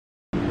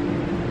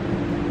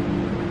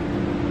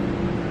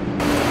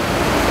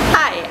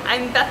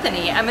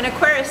Bethany. I'm an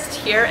aquarist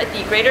here at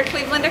the Greater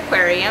Cleveland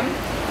Aquarium,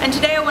 and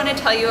today I want to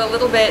tell you a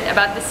little bit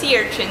about the sea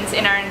urchins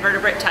in our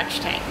invertebrate touch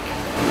tank.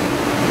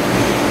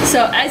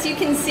 So as you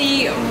can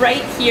see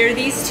right here,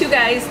 these two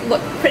guys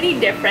look pretty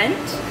different,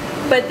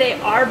 but they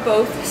are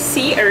both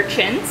sea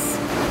urchins.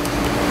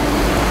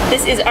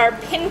 This is our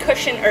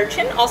pincushion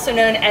urchin, also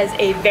known as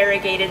a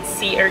variegated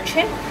sea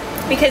urchin,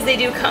 because they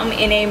do come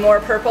in a more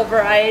purple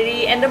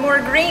variety and a more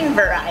green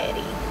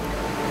variety.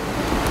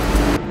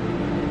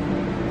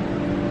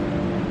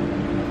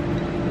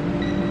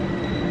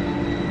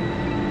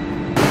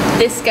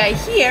 This guy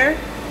here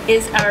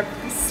is our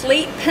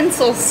slate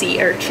pencil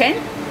sea urchin,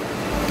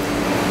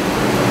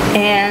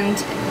 and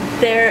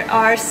there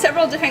are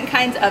several different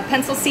kinds of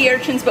pencil sea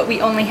urchins, but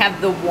we only have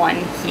the one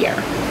here.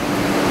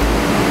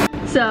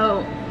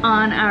 So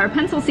on our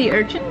pencil sea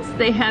urchins,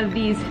 they have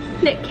these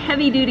thick,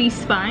 heavy-duty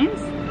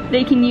spines.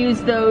 They can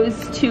use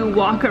those to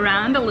walk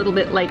around a little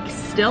bit like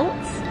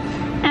stilts,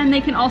 and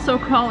they can also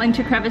crawl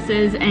into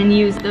crevices and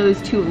use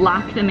those to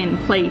lock them in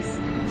place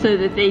so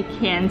that they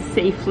can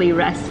safely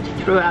rest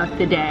throughout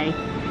the day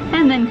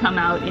and then come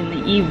out in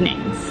the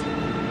evenings.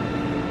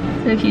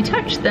 So if you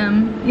touch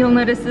them, you'll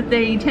notice that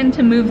they tend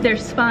to move their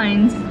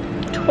spines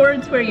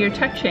towards where you're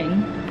touching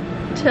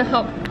to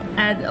help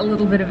add a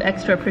little bit of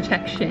extra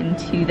protection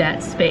to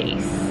that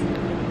space.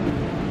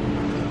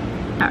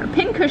 Our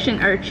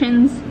pincushion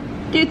urchins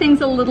do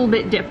things a little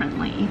bit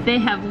differently. They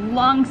have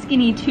long,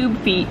 skinny tube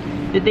feet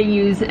that they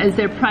use as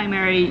their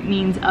primary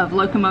means of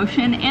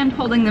locomotion and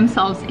holding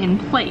themselves in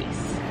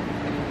place.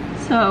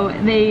 So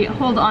they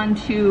hold on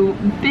to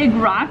big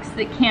rocks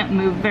that can't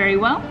move very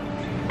well,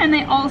 and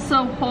they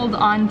also hold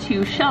on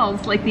to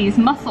shells like these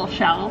mussel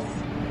shells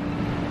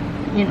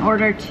in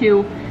order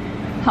to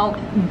help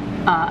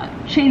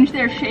change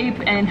their shape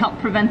and help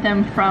prevent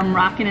them from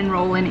rocking and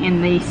rolling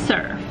in the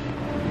surf.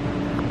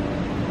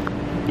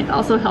 It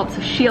also helps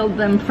shield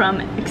them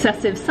from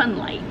excessive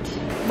sunlight.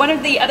 One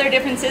of the other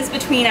differences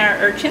between our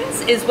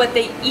urchins is what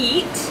they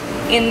eat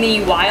in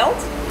the wild.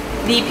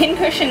 The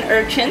pincushion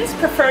urchins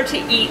prefer to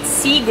eat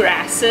sea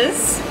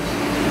grasses,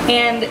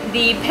 and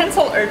the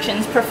pencil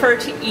urchins prefer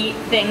to eat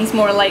things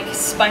more like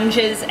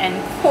sponges and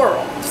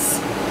corals.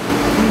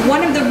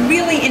 One of the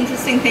really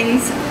interesting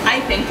things I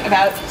think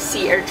about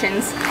sea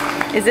urchins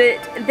is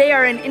that they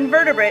are an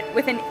invertebrate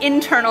with an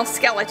internal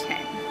skeleton.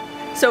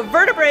 So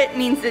vertebrate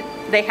means that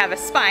they have a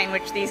spine,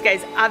 which these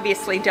guys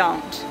obviously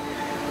don't.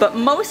 But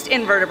most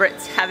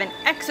invertebrates have an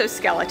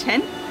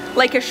exoskeleton,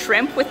 like a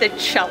shrimp with a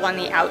shell on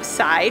the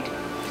outside,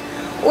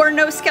 or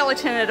no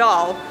skeleton at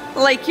all,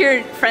 like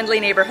your friendly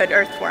neighborhood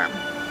earthworm.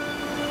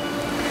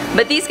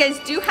 But these guys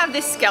do have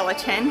this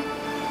skeleton.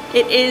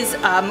 It is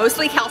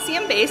mostly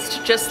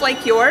calcium-based, just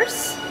like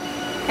yours,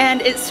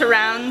 and it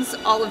surrounds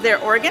all of their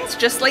organs,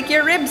 just like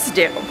your ribs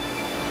do.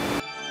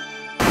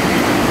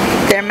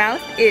 Their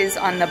mouth is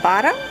on the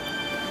bottom,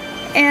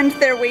 and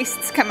their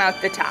waists come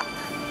out the top.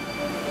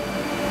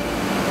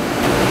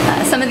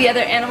 Some of the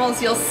other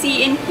animals you'll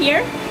see in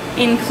here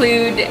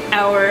include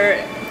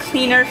our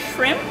cleaner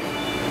shrimp.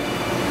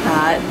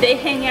 They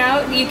hang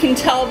out. You can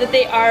tell that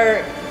they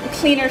are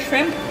cleaner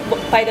shrimp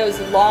by those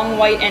long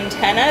white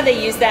antennae.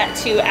 They use that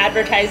to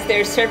advertise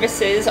their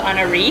services on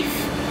a reef.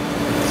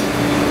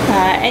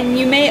 And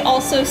you may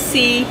also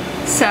see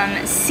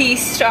some sea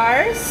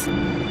stars.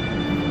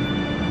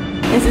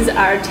 This is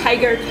our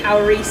tiger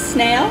cowrie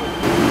snail.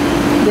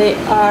 They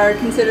are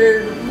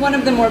considered one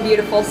of the more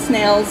beautiful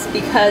snails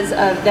because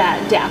of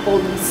that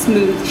dappled,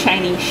 smooth,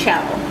 shiny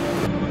shell.